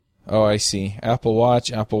Oh, I see. Apple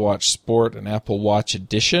Watch Sport, and Apple Watch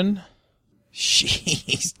Edition.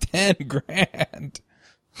 Jeez, 10 grand.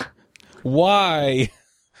 Why?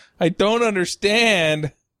 I don't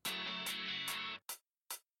understand.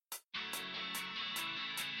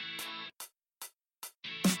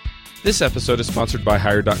 This episode is sponsored by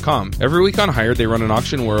Hired.com. Every week on Hired, they run an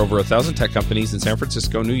auction where over 1,000 tech companies in San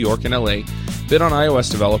Francisco, New York, and LA bid on iOS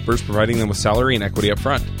developers, providing them with salary and equity up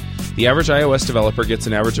front. The average iOS developer gets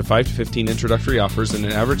an average of 5 to 15 introductory offers and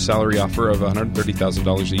an average salary offer of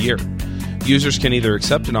 $130,000 a year. Users can either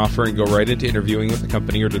accept an offer and go right into interviewing with the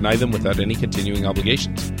company or deny them without any continuing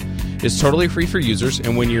obligations. It's totally free for users,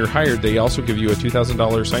 and when you're hired, they also give you a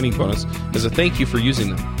 $2,000 signing bonus as a thank you for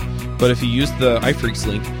using them. But if you use the iPhreaks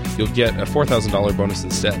link, you'll get a $4,000 bonus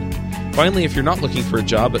instead. Finally, if you're not looking for a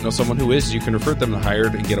job but know someone who is, you can refer them to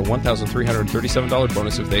Hired and get a $1,337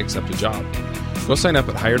 bonus if they accept a job. Go sign up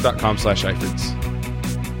at hired.com/iPhreaks.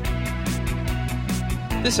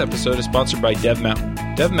 This episode is sponsored by Dev Mountain.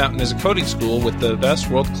 Dev Mountain is a coding school with the best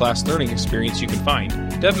world-class learning experience you can find.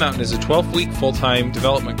 Dev Mountain is a 12-week full-time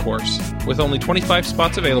development course. With only 25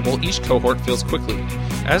 spots available, each cohort fills quickly.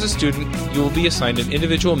 As a student, you will be assigned an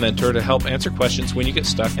individual mentor to help answer questions when you get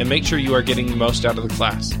stuck and make sure you are getting the most out of the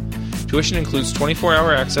class. Tuition includes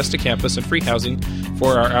 24-hour access to campus and free housing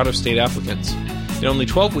for our out-of-state applicants. In only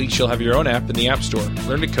 12 weeks, you'll have your own app in the App Store.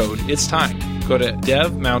 Learn to code. It's time. Go to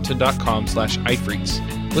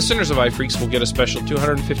devmountain.com/iPhreaks. Listeners of iPhreaks will get a special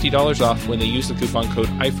 $250 off when they use the coupon code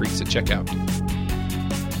iPhreaks at checkout.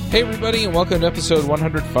 Hey everybody, and welcome to episode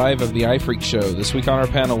 105 of the iPhreaks Show. This week on our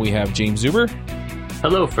panel we have James Zuber.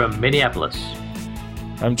 Hello from Minneapolis.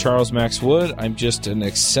 I'm Charles Max Wood. I'm just an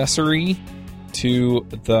accessory to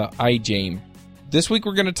the iJaim. This week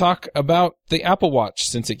we're going to talk about the Apple Watch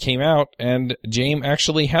since it came out, and Jaim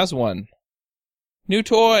actually has one. New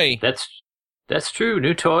toy! That's true.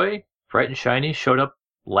 New toy, bright and shiny, showed up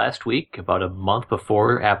last week, about a month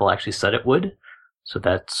before Apple actually said it would. So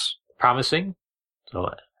that's promising. So,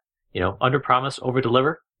 under promise, over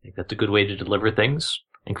deliver. I think that's a good way to deliver things,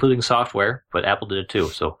 including software, but Apple did it too.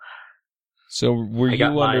 So were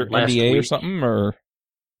you under NDA or something, or?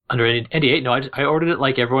 Under NDA? No, I ordered it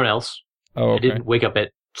like everyone else. Oh, okay. I didn't wake up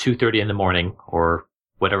at 2:30 in the morning or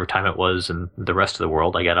whatever time it was in the rest of the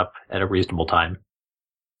world. I got up at a reasonable time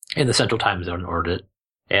in the Central Time Zone and ordered it.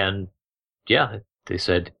 And yeah, they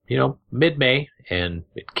said, mid-May, and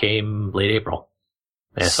it came late April.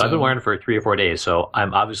 Yeah, so I've been wearing it for 3 or 4 days, so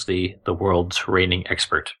I'm obviously the world's reigning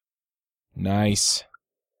expert. Nice.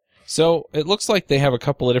 So it looks like they have a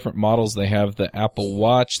couple of different models. They have the Apple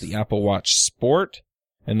Watch, the Apple Watch Sport,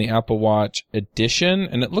 and the Apple Watch Edition.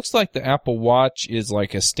 And it looks like the Apple Watch is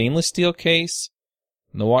like a stainless steel case,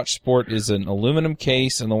 and the Watch Sport is an aluminum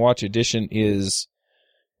case, and the Watch Edition is,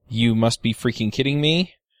 you must be freaking kidding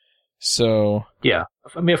me. So yeah,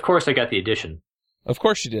 I mean, of course I got the Edition. Of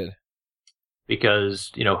course you did.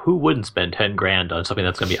 Because, who wouldn't spend 10 grand on something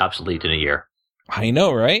that's going to be obsolete in a year? I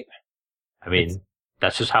know, right? I mean,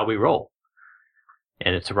 that's just how we roll.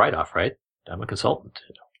 And it's a write-off, right? I'm a consultant.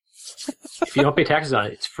 If you don't pay taxes on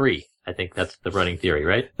it, it's free. I think that's the running theory,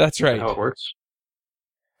 right? That's right. That's how it works.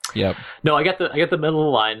 Yep. No, I got the middle of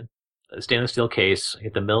the line, stainless steel case. I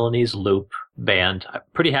get the Milanese loop band. I'm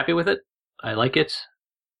pretty happy with it. I like it.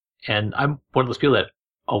 And I'm one of those people that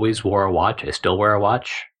always wore a watch. I still wear a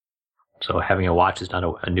watch. So having a watch is not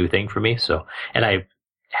a new thing for me. So, and I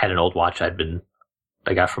had an old watch I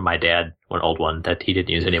got from my dad, one old one that he didn't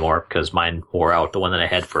use anymore because mine wore out, the one that I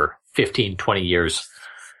had for 15, 20 years.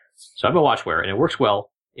 So I'm a watch wearer, and it works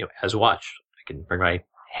well, as a watch. I can bring my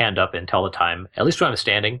hand up and tell the time, at least when I'm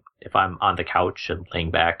standing. If I'm on the couch and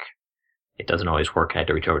laying back, it doesn't always work. I had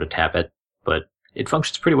to reach over to tap it, but it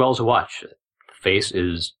functions pretty well as a watch. The face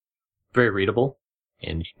is very readable,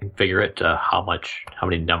 and you can figure it how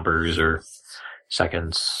many numbers or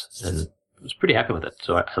seconds, and I was pretty happy with it.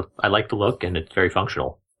 So I like the look, and it's very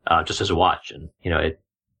functional, just as a watch. And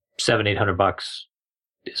 $700-800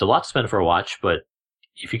 is a lot to spend for a watch, but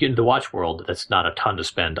if you get into the watch world, that's not a ton to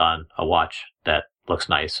spend on a watch that looks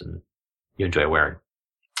nice and you enjoy wearing.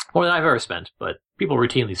 More than I've ever spent, but people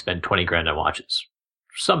routinely spend 20 grand on watches.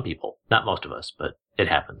 Some people, not most of us, but it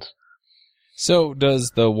happens. So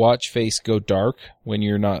does the watch face go dark when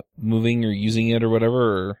you're not moving or using it or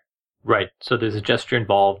whatever? Or? Right. So there's a gesture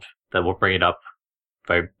involved that will bring it up.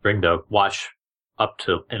 If I bring the watch up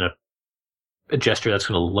to in a gesture that's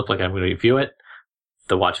going to look like I'm going to view it,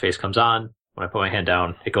 the watch face comes on. When I put my hand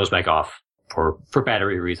down, it goes back off for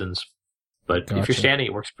battery reasons. But If you're standing,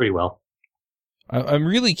 it works pretty well. I'm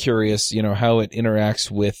really curious, how it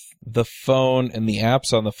interacts with the phone and the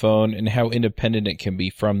apps on the phone and how independent it can be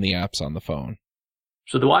from the apps on the phone.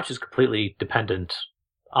 So the watch is completely dependent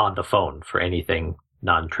on the phone for anything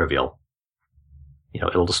non-trivial.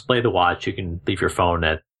 It'll display the watch. You can leave your phone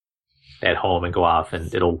at home and go off,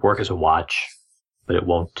 and it'll work as a watch, but it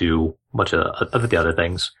won't do much of the other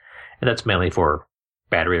things. And that's mainly for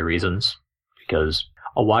battery reasons, because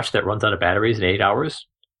a watch that runs out of batteries in 8 hours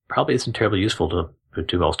probably isn't terribly useful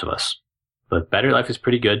to most of us. But battery life is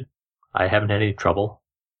pretty good. I haven't had any trouble.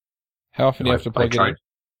 How often do you have to plug it in?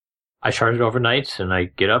 I charge it overnight, and I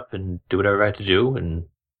get up and do whatever I have to do and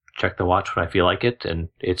check the watch when I feel like it, and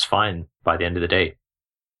it's fine by the end of the day.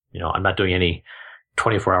 I'm not doing any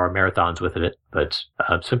 24-hour marathons with it, but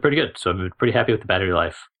it's been pretty good. So I'm pretty happy with the battery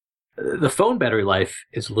life. The phone battery life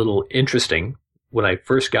is a little interesting. When I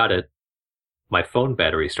first got it, my phone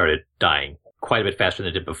battery started dying quite a bit faster than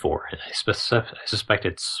it did before. And I suspect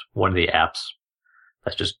it's one of the apps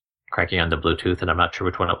that's just cranking on the Bluetooth, and I'm not sure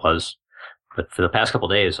which one it was. But for the past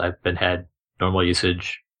couple of days, I've had normal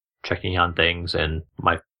usage, checking on things, and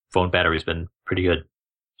my phone battery's been pretty good.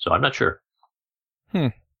 So I'm not sure.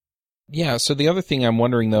 Yeah, so the other thing I'm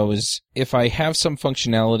wondering, though, is if I have some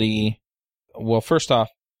functionality... Well, first off,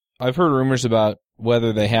 I've heard rumors about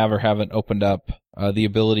whether they have or haven't opened up the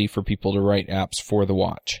ability for people to write apps for the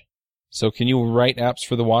watch. So can you write apps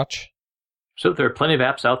for the watch? So there are plenty of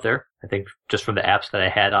apps out there. I think just from the apps that I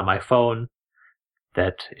had on my phone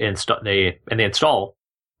that they install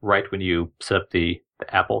right when you set up the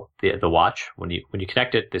watch. When you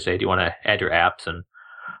connect it, they say, do you want to add your apps? And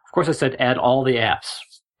of course I said add all the apps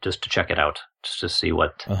just to check it out, just to see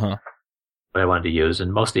what I wanted to use.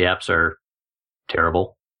 And most of the apps are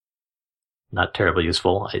terrible, not terribly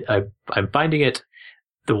useful. I'm finding it,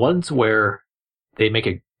 the ones where they make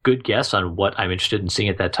a good guess on what I'm interested in seeing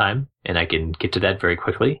at that time, and I can get to that very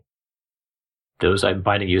quickly, those I'm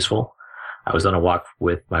finding useful. I was on a walk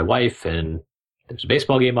with my wife, and there's a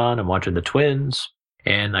baseball game on. I'm watching the Twins,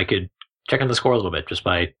 and I could check on the score a little bit just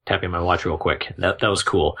by tapping my watch real quick. That was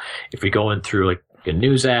cool. If you're going through like a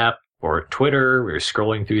news app or Twitter, or you're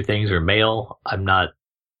scrolling through things, or mail, I'm not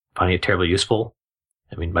finding it terribly useful.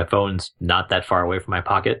 I mean, my phone's not that far away from my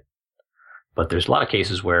pocket, but there's a lot of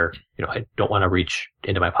cases where, I don't want to reach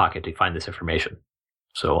into my pocket to find this information.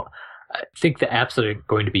 So I think the apps that are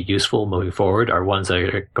going to be useful moving forward are ones that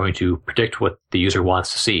are going to predict what the user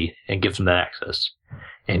wants to see and gives them that access.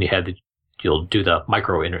 And you'll do the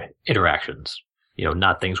micro interactions,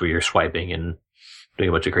 not things where you're swiping and doing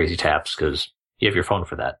a bunch of crazy taps, because you have your phone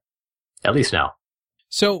for that, at least now.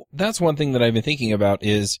 So that's one thing that I've been thinking about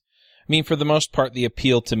is, for the most part, the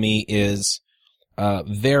appeal to me is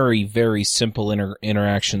very, very simple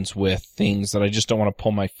interactions with things that I just don't want to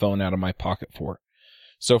pull my phone out of my pocket for.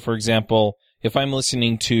 So, for example, if I'm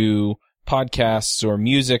listening to podcasts or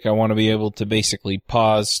music, I want to be able to basically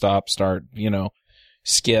pause, stop, start,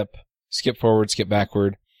 skip forward, skip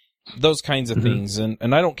backward, those kinds of things. And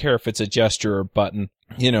I don't care if it's a gesture or button.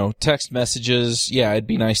 Text messages, yeah, it'd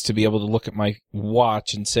be nice to be able to look at my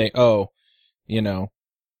watch and say,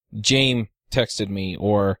 Jaim texted me,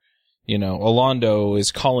 or, Alondo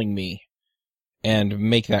is calling me, and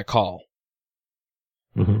make that call.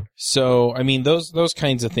 So, those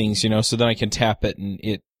kinds of things, so then I can tap it and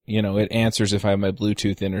it answers if I have my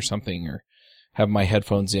Bluetooth in or something, or have my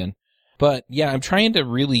headphones in. But yeah, I'm trying to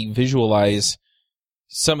really visualize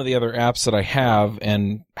some of the other apps that I have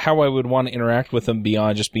and how I would want to interact with them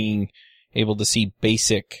beyond just being able to see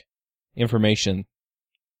basic information.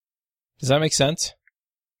 Does that make sense?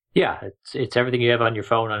 Yeah, it's everything you have on your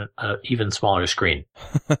phone on an even smaller screen.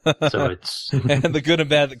 So it's and the good and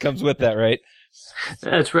bad that comes with that, right?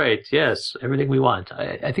 That's right. Yes, everything we want.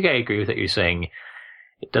 I think I agree with what you're saying.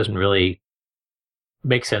 It doesn't really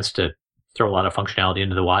make sense to throw a lot of functionality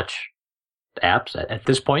into the watch apps at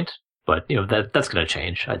this point, but that's going to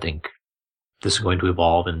change. I think this is going to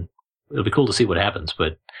evolve, and it'll be cool to see what happens.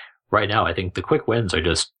 But right now, I think the quick wins are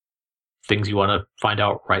just things you want to find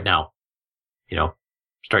out right now.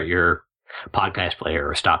 Start your podcast player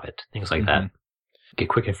or stop it, things like that. Get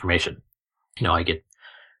quick information. I get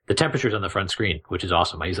the temperatures on the front screen, which is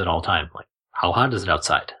awesome. I use it all the time. Like, how hot is it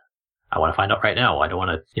outside? I want to find out right now. I don't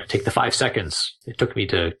want to take the 5 seconds it took me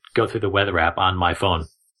to go through the weather app on my phone.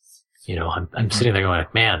 I'm sitting there going,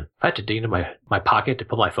 man, if I had to dig into my pocket to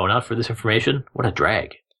pull my phone out for this information, what a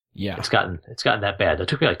drag. Yeah. It's gotten that bad. It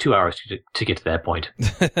took me like 2 hours to get to that point.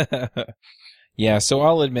 Yeah, so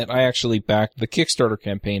I'll admit I actually backed the Kickstarter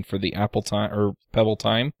campaign for the Pebble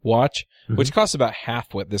Time watch, which costs about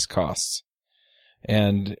half what this costs.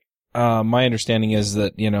 And my understanding is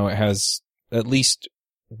that, it has, at least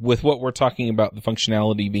with what we're talking about, the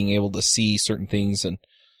functionality, being able to see certain things and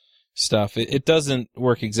stuff. It doesn't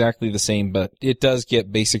work exactly the same, but it does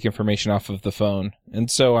get basic information off of the phone. And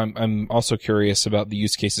so I'm also curious about the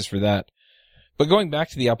use cases for that. But going back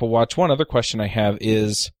to the Apple Watch, one other question I have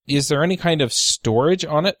is there any kind of storage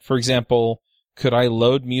on it? For example, could I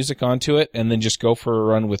load music onto it and then just go for a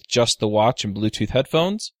run with just the watch and Bluetooth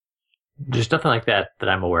headphones? There's nothing like that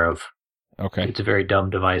I'm aware of. Okay. It's a very dumb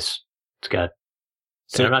device. It's got...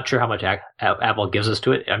 So I'm not sure how much Apple gives us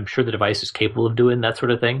to it. I'm sure the device is capable of doing that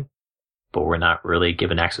sort of thing, but we're not really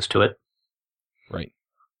given access to it. Right.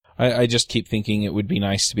 I just keep thinking it would be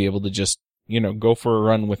nice to be able to just, go for a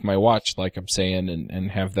run with my watch, like I'm saying,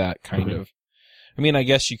 and have that kind of... I mean, I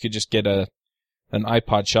guess you could just get an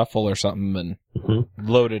iPod Shuffle or something and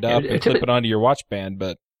load it up and clip it onto your watch band,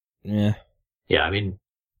 but yeah. Yeah, I mean,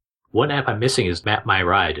 one app I'm missing is Map My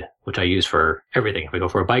Ride, which I use for everything. If I go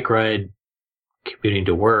for a bike ride, commuting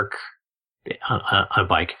to work on a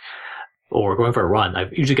bike, or going for a run,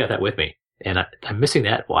 I've usually got that with me. And I'm missing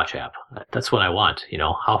that watch app. That's what I want.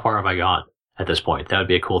 How far have I gone at this point? That would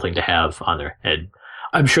be a cool thing to have on there. And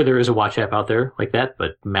I'm sure there is a watch app out there like that,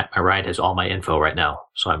 but Map My Ride has all my info right now.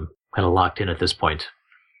 So I'm kind of locked in at this point.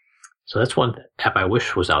 So that's one app I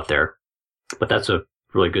wish was out there. But that's a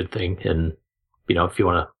really good thing. And, if you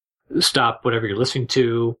want to stop whatever you're listening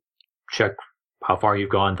to, check how far you've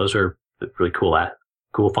gone, those are really cool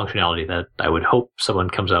functionality that I would hope someone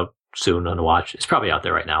comes out soon on the watch. It's probably out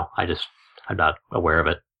there right now. I'm not aware of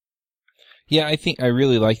it. Yeah, I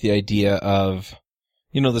really like the idea of,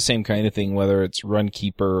 the same kind of thing, whether it's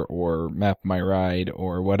Runkeeper or Map My Ride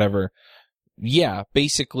or whatever. Yeah,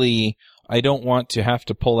 basically, I don't want to have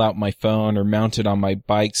to pull out my phone or mount it on my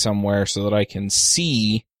bike somewhere so that I can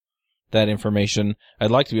see that information.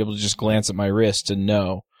 I'd like to be able to just glance at my wrist and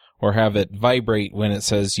know, or have it vibrate when it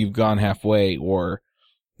says you've gone halfway, or,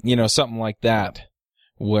 something like that,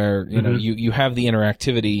 where, you have the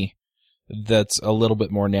interactivity that's a little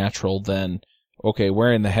bit more natural than, okay,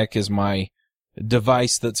 where in the heck is my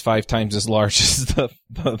device that's 5 times as large as the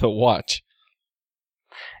watch?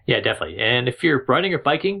 Yeah, definitely. And if you're riding or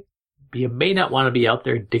biking, you may not want to be out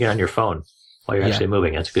there digging on your phone while you're actually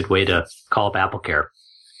moving. That's a good way to call up AppleCare.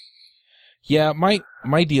 Yeah,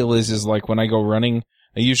 my deal is like when I go running,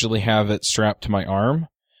 I usually have it strapped to my arm,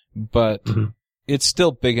 but it's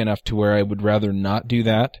still big enough to where I would rather not do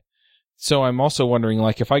that. So I'm also wondering,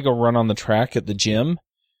 like, if I go run on the track at the gym,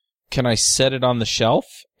 can I set it on the shelf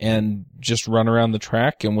and just run around the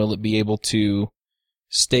track, and will it be able to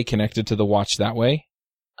stay connected to the watch that way?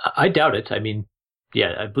 I doubt it. I mean,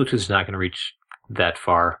 yeah, Bluetooth is not going to reach that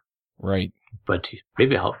far. Right. But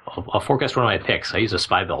maybe I'll forecast one of my picks. I use a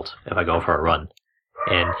spy belt if I go for a run,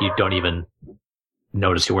 and you don't even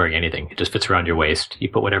notice you're wearing anything. It just fits around your waist. You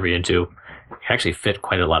put whatever you're into. You actually fit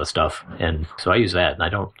quite a lot of stuff, and so I use that,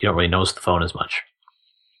 and you don't really notice the phone as much.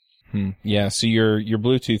 Yeah, so your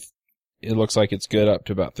Bluetooth, it looks like it's good up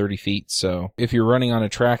to about 30 feet, so if you're running on a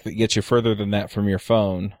track that gets you further than that from your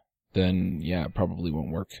phone, then yeah, it probably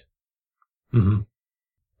won't work.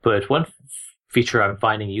 But one feature I'm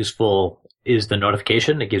finding useful is the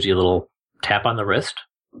notification. It gives you a little tap on the wrist.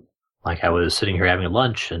 Like I was sitting here having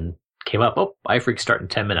lunch and came up, iFreak start in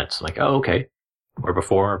 10 minutes. Like, oh, okay. Or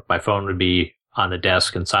before, my phone would be on the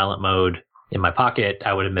desk in silent mode in my pocket.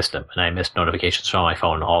 I would have missed them, and I missed notifications from my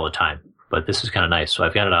phone all the time. But this is kind of nice. So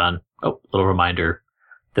I've got it on. Oh, little reminder.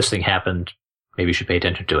 This thing happened. Maybe you should pay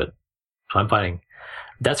attention to it. So I'm finding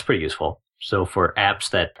that's pretty useful. So for apps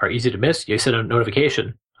that are easy to miss, you set a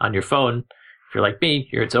notification on your phone. If you're like me,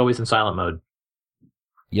 it's always in silent mode.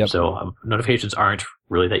 Yep. So notifications aren't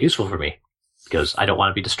really that useful for me because I don't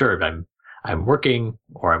want to be disturbed. I'm working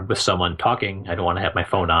or I'm with someone talking. I don't want to have my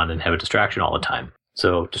phone on and have a distraction all the time.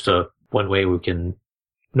 So just one way we can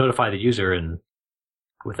notify the user and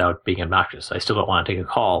without being obnoxious. I still don't want to take a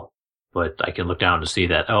call, but I can look down to see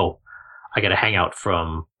that, I got a hangout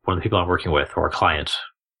from one of the people I'm working with or a client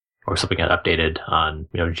or something got updated on,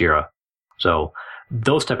 Jira. So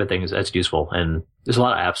those type of things, that's useful. And there's a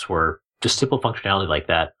lot of apps where just simple functionality like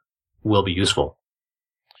that will be useful.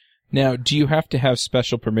 Now, do you have to have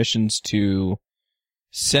special permissions to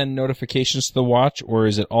send notifications to the watch, or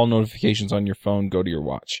is it all notifications on your phone go to your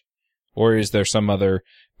watch? Or is there some other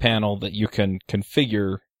panel that you can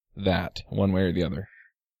configure that one way or the other?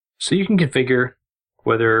 So you can configure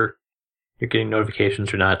whether you're getting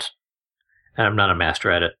notifications or not. And I'm not a master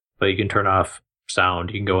at it, but you can turn off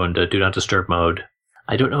sound. You can go into do not disturb mode.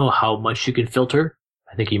 I don't know how much you can filter.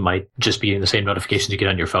 I think you might just be getting the same notifications you get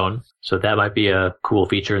on your phone. So that might be a cool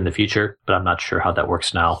feature in the future, but I'm not sure how that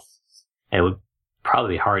works now. And it would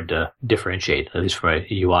probably be hard to differentiate, at least from a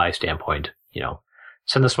UI standpoint.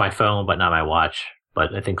 Send this to my phone, but not my watch.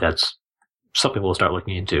 But I think that's something we'll start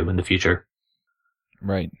looking into in the future.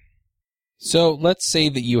 Right. So let's say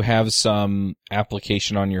that you have some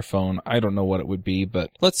application on your phone. I don't know what it would be, but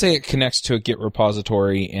let's say it connects to a Git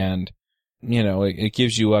repository and, it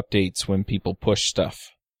gives you updates when people push stuff.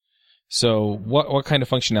 So what kind of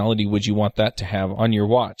functionality would you want that to have on your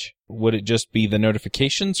watch? Would it just be the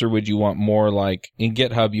notifications, or would you want more like in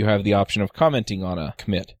GitHub you have the option of commenting on a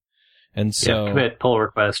commit? And so commit, pull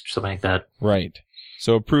request, something like that. Right.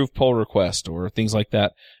 So approve pull request or things like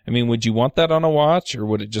that. I mean, would you want that on a watch, or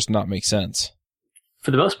would it just not make sense? For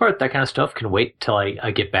the most part, that kind of stuff can wait till I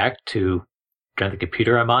get back to the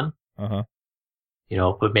computer I'm on. Uh-huh.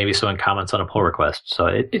 But maybe someone comments on a pull request. So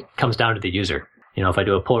it comes down to the user. If I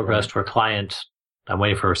do a pull request for a client, I'm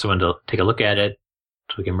waiting for someone to take a look at it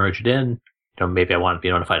so we can merge it in. Maybe I want to be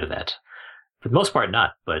notified of that. For the most part,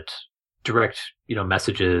 not. But direct,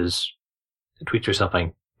 messages, tweets or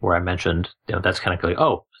something where I mentioned, that's kind of like,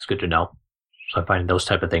 oh, it's good to know. So I'm finding those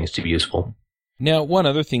type of things to be useful. Now, one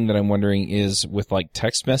other thing that I'm wondering is with like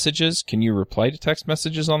text messages, can you reply to text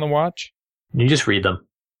messages on the watch? You just read them.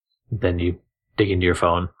 Then you dig into your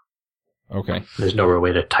phone. Okay. There's no real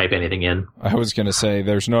way to type anything in. I was going to say,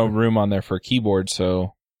 there's no room on there for a keyboard,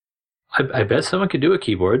 so... I bet someone could do a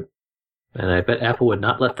keyboard, and I bet Apple would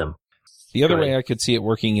not let them. The other way I could see it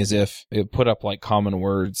working is if it put up like common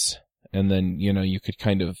words, and then, you could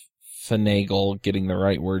kind of finagle getting the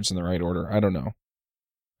right words in the right order. I don't know.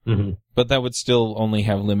 Mm-hmm. But that would still only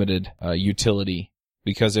have limited utility,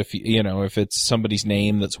 because if it's somebody's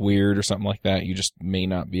name that's weird or something like that, you just may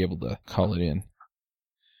not be able to call it in.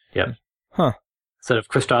 Yep. Huh. Instead of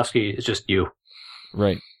Kristofsky, it's just you.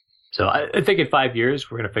 Right. So I think in 5 years,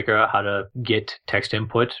 we're going to figure out how to get text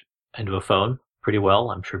input into a phone pretty well.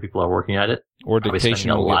 I'm sure people are working at it. Or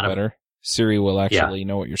dictation will get better. Siri will actually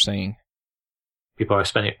know what you're saying. People are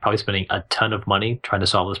probably spending a ton of money trying to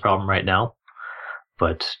solve this problem right now.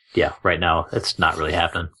 But yeah, right now, it's not really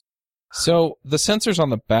happening. So the sensors on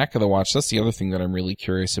the back of the watch, that's the other thing that I'm really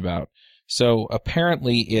curious about. So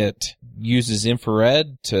apparently it uses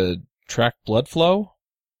infrared to track blood flow.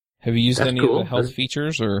 Have you used any of the health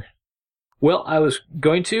features or? Well, I was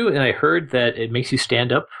going to, and I heard that it makes you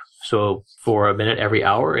stand up. So for a minute every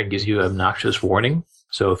hour and gives you an obnoxious warning.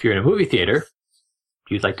 So if you're in a movie theater,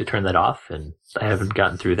 you'd like to turn that off. And I haven't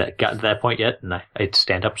gotten to that point yet. And I'd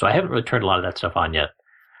stand up. So I haven't really turned a lot of that stuff on yet.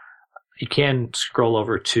 You can scroll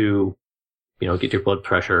over to, get your blood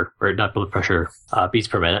pressure, or not blood pressure, beats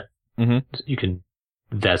per minute. Mm-hmm.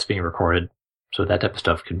 That's being recorded. So that type of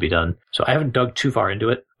stuff can be done. So I haven't dug too far into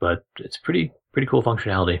it, but it's pretty cool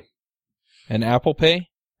functionality. And Apple Pay?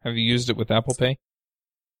 Have you used it with Apple Pay?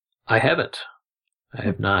 I haven't. I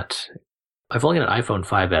have not. I've only got an iPhone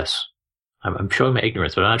 5S. I'm showing my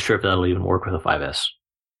ignorance, but I'm not sure if that'll even work with a 5S.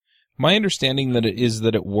 My understanding that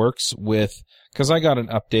it works with, because I got an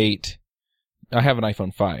update. I have an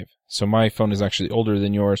iPhone 5, so my phone is actually older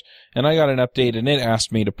than yours, and I got an update, and it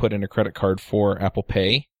asked me to put in a credit card for Apple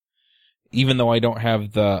Pay, even though I don't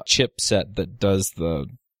have the chipset that does the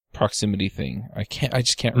proximity thing. I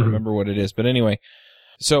just can't remember what it is, but anyway.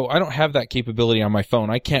 So I don't have that capability on my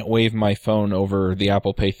phone. I can't wave my phone over the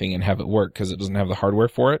Apple Pay thing and have it work because it doesn't have the hardware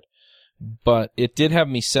for it. But it did have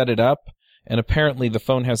me set it up, and apparently the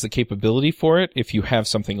phone has the capability for it if you have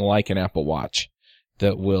something like an Apple Watch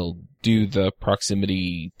that will do the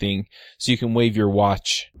proximity thing. So you can wave your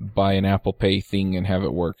watch by an Apple Pay thing and have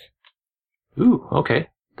it work. Ooh, okay.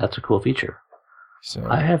 That's a cool feature. So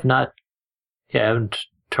I haven't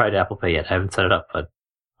tried Apple Pay yet. I haven't set it up, but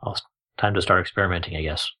time to start experimenting, I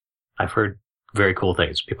guess. I've heard very cool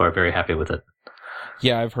things. People are very happy with it.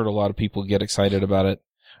 Yeah, I've heard a lot of people get excited about it.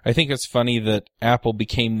 I think it's funny that Apple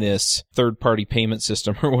became this third-party payment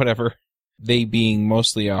system or whatever, they being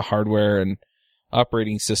mostly a hardware and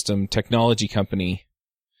operating system technology company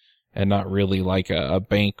and not really like a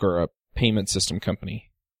bank or a payment system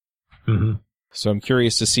company. Mm-hmm. So I'm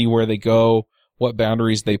curious to see where they go, what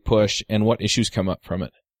boundaries they push, and what issues come up from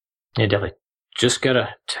it. Yeah, definitely. Just got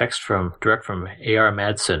a text direct from AR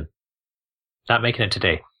Madsen. Not making it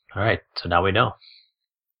today. All right, so now we know.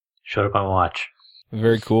 Showed up on my watch.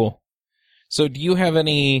 Very cool. So do you have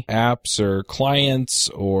any apps or clients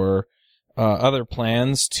or other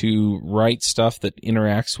plans to write stuff that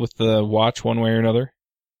interacts with the watch one way or another?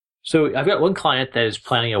 So I've got one client that is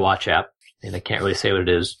planning a watch app, and I can't really say what it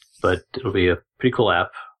is, but it'll be a pretty cool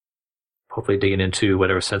app. Hopefully digging into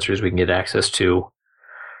whatever sensors we can get access to.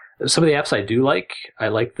 Some of the apps I do like. I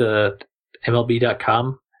like the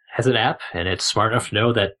MLB.com has an app, and it's smart enough to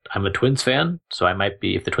know that I'm a Twins fan, so I might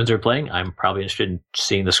be, if the Twins are playing, I'm probably interested in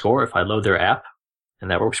seeing the score if I load their app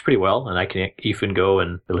and that works pretty well. And I can even go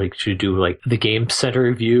and like to do like the game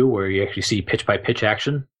center view where you actually see pitch by pitch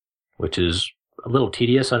action, which is a little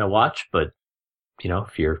tedious on a watch, but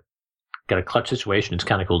if you're got a clutch situation, it's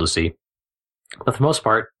kind of cool to see. But for the most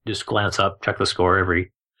part, just glance up, check the score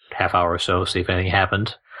every half hour or so, see if anything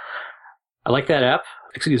happened. I like that app.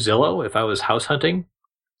 Actually, Zillow, if I was house hunting,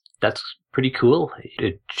 that's pretty cool.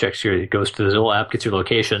 It goes to the Zillow app, gets your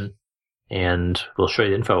location, and will show you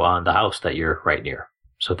the info on the house that you're right near.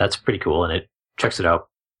 So that's pretty cool, and it checks it out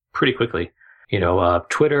pretty quickly.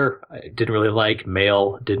 Twitter, I didn't really like.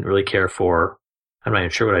 Mail, didn't really care for. I'm not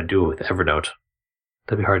even sure what I'd do with Evernote.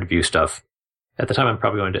 That'd be hard to view stuff. At the time, I'm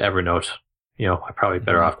probably going to Evernote. I'm probably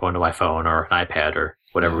better off going to my phone or an iPad or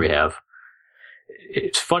whatever we have.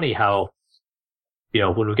 It's funny how,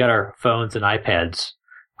 when we got our phones and iPads,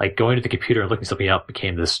 like going to the computer and looking something up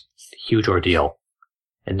became this huge ordeal.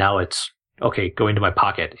 And now it's, okay, going to my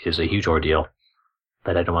pocket is a huge ordeal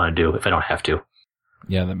that I don't want to do if I don't have to.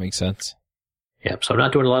 Yeah, that makes sense. Yeah, so I'm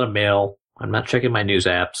not doing a lot of mail. I'm not checking my news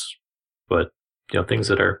apps. But, things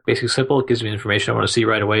that are basically simple, it gives me information I want to see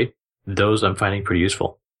right away. Those I'm finding pretty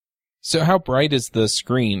useful. So how bright is the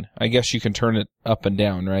screen? I guess you can turn it up and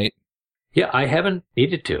down, right? Yeah, I haven't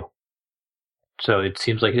needed to. So it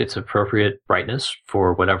seems like it's appropriate brightness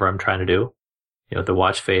for whatever I'm trying to do. The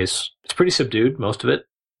watch face, it's pretty subdued, most of it.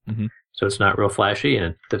 Mm-hmm. So it's not real flashy,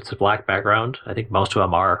 and it's a black background. I think most of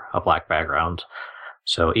them are a black background.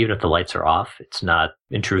 So even if the lights are off, it's not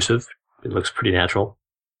intrusive. It looks pretty natural.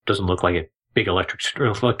 It doesn't look like a big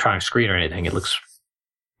electronic screen or anything. It looks,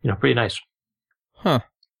 pretty nice. Huh.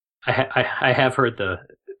 I have heard the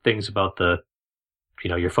things about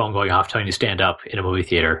your phone going off telling you to stand up in a movie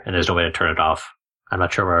theater and there's no way to turn it off. I'm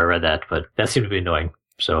not sure where I read that, but that seemed to be annoying.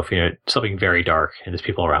 So if you're something very dark and there's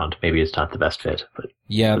people around, maybe it's not the best fit. But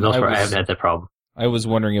yeah, for the most part, I haven't had that problem. I was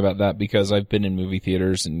wondering about that because I've been in movie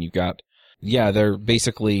theaters and they're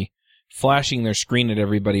basically flashing their screen at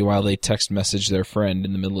everybody while they text message their friend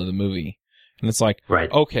in the middle of the movie. And it's like,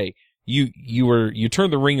 right. Okay, you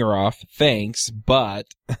turned the ringer off, thanks, but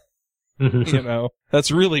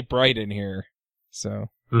that's really bright in here. So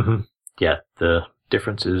yeah, the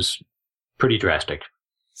difference is pretty drastic.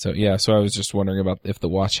 So I was just wondering about if the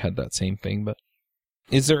watch had that same thing. But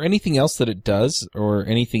is there anything else that it does, or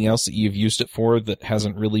anything else that you've used it for that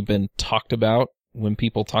hasn't really been talked about when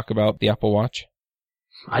people talk about the Apple Watch?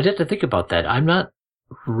 I'd have to think about that. I'm not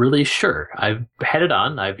really sure. I've had it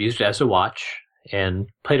on. I've used it as a watch and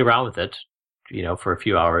played around with it, for a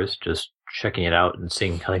few hours, just checking it out and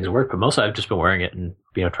seeing how things work. But mostly I've just been wearing it and,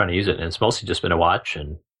 trying to use it. And it's mostly just been a watch,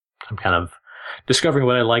 and I'm kind of discovering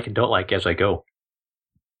what I like and don't like as I go.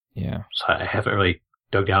 Yeah. So I haven't really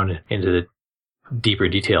dug down into the deeper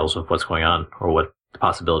details of what's going on or what the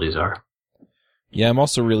possibilities are. Yeah, I'm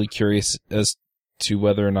also really curious as to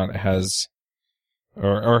whether or not it has,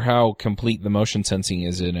 or how complete the motion sensing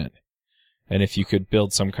is in it. And if you could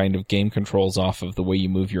build some kind of game controls off of the way you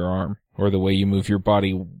move your arm, or the way you move your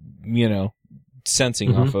body,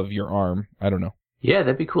 sensing off of your arm. I don't know. Yeah,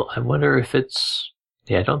 that'd be cool. I wonder if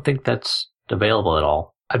I don't think that's available at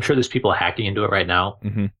all. I'm sure there's people hacking into it right now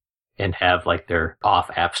and have like their off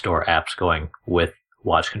App Store apps going with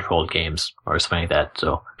watch controlled games or something like that.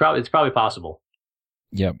 So it's probably possible.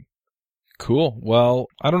 Yep. Cool. Well,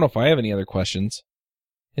 I don't know if I have any other questions.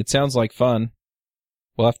 It sounds like fun.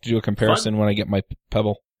 We'll have to do a comparison when I get my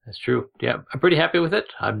Pebble. That's true. Yeah, I'm pretty happy with it.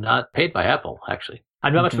 I'm not paid by Apple, actually.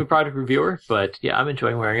 I'm not much of a product reviewer, but yeah, I'm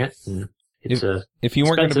enjoying wearing it. And it's if you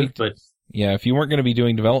weren't going to be, but if you weren't going to be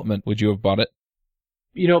doing development, would you have bought it?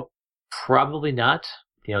 Probably not.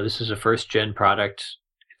 This is a first gen product.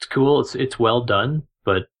 It's cool. It's well done,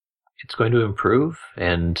 but it's going to improve.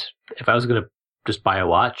 And if I was going to just buy a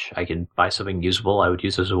watch, I can buy something usable. I would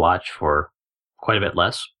use it as a watch for quite a bit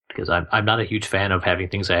less, because I'm not a huge fan of having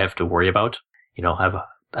things I have to worry about.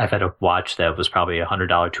 I've had a watch that was probably a $100,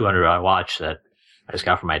 $200 watch that I just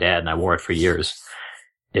got from my dad, and I wore it for years.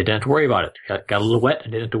 Didn't have to worry about it. Got a little wet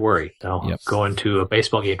and didn't have to worry. So going to a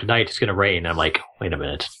baseball game tonight, it's going to rain. I'm like, wait a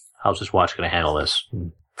minute. How's this watch going to handle this?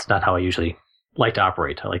 It's not how I usually like to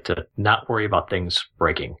operate. I like to not worry about things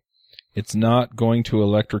breaking. It's not going to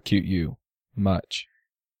electrocute you much.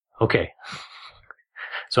 Okay.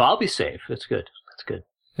 So I'll be safe. That's good. That's good.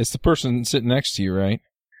 It's the person sitting next to you, right?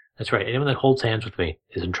 That's right. Anyone that holds hands with me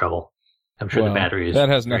is in trouble. I'm sure the battery is that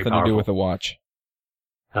has very nothing powerful. to do with a watch.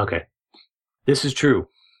 Okay. This is true.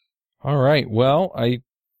 All right. Well, I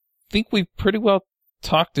think we've pretty well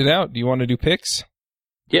talked it out. Do you want to do picks?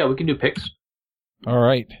 Yeah, we can do picks. All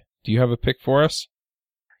right. Do you have a pick for us?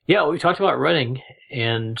 Yeah, we talked about running,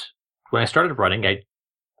 and when I started running, I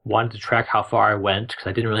wanted to track how far I went because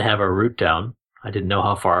I didn't really have a route down. I didn't know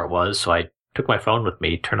how far it was, so I took my phone with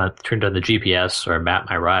me, turned on the GPS or mapped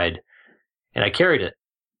my ride, and I carried it.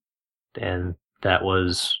 And that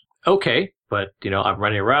was okay, but, I'm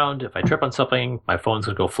running around. If I trip on something, my phone's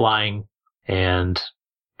going to go flying, and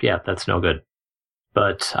yeah, that's no good.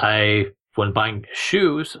 But when buying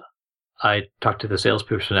shoes, I talked to the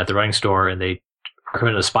salesperson at the running store, and they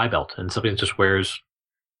recommended a spy belt, and something that just wears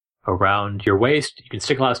around your waist. You can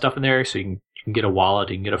stick a lot of stuff in there, so you can get a wallet,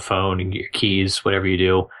 you can get a phone, you can get your keys, whatever you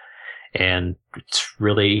do. And it's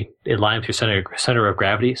really in line with your center of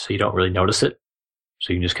gravity, so you don't really notice it.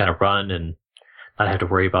 So you can just kind of run and not have to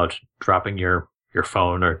worry about dropping your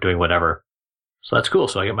phone or doing whatever. So that's cool.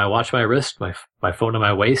 So I get my watch on my wrist, my phone on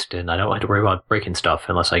my waist, and I don't have to worry about breaking stuff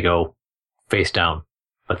unless I go face down.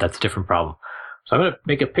 But that's a different problem. So I'm going to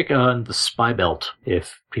make a pick on the spy belt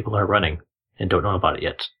if people are running and don't know about it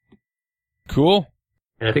yet. Cool.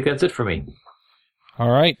 And I think that's it for me. All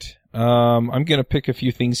right. I'm going to pick a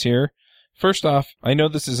few things here. First off, I know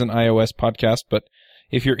this is an iOS podcast, but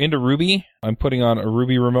if you're into Ruby, I'm putting on a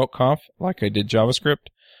Ruby Remote Conf like I did JavaScript.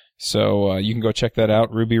 So you can go check that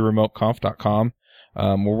out, rubyremoteconf.com.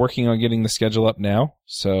 We're working on getting the schedule up now,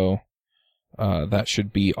 so that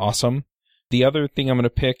should be awesome. The other thing I'm going to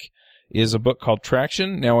pick is a book called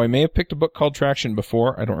Traction. Now, I may have picked a book called Traction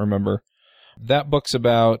before. I don't remember. That book's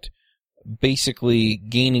about basically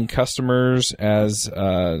gaining customers as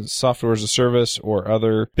software as a service or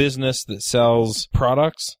other business that sells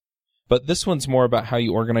products. But this one's more about how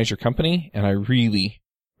you organize your company, and I really,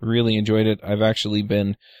 really enjoyed it. I've actually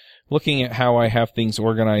been looking at how I have things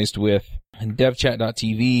organized with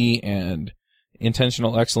devchat.tv and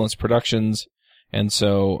Intentional Excellence Productions, and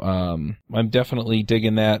so I'm definitely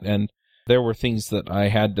digging that, and there were things that I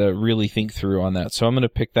had to really think through on that. So I'm going to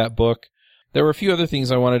pick that book. There were a few other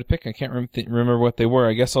things I wanted to pick. I can't remember what they were.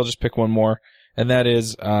 I guess I'll just pick one more, and that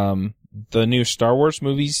is the new Star Wars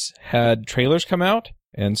movies had trailers come out,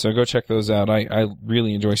 and so go check those out. I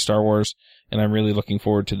really enjoy Star Wars, and I'm really looking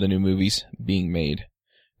forward to the new movies being made.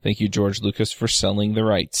 Thank you, George Lucas, for selling the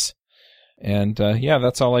rights. And yeah,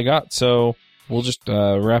 that's all I got. So we'll just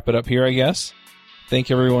wrap it up here, I guess. Thank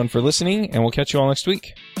you, everyone, for listening, and we'll catch you all next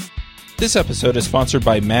week. This episode is sponsored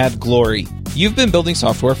by Mad Glory. You've been building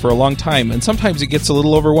software for a long time, and sometimes it gets a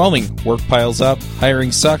little overwhelming. Work piles up,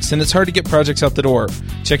 hiring sucks, and it's hard to get projects out the door.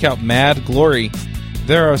 Check out Mad Glory.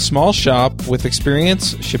 They're a small shop with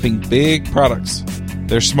experience shipping big products.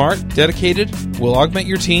 They're smart, dedicated, will augment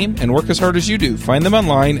your team, and work as hard as you do. Find them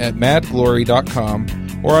online at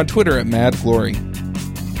madglory.com or on Twitter at madglory.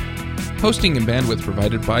 Hosting and bandwidth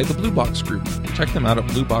provided by the Blue Box Group. Check them out at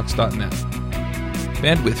bluebox.net.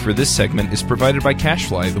 Bandwidth for this segment is provided by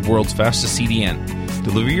CacheFly, the world's fastest CDN.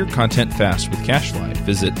 Deliver your content fast with CacheFly.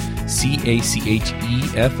 Visit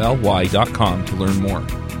CacheFly.com to learn more.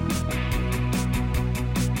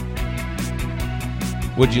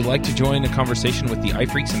 Would you like to join a conversation with the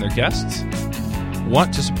iPhreaks and their guests?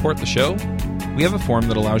 Want to support the show? We have a form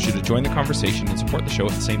that allows you to join the conversation and support the show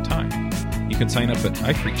at the same time. You can sign up at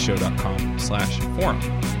iPhreakshow.com/forum.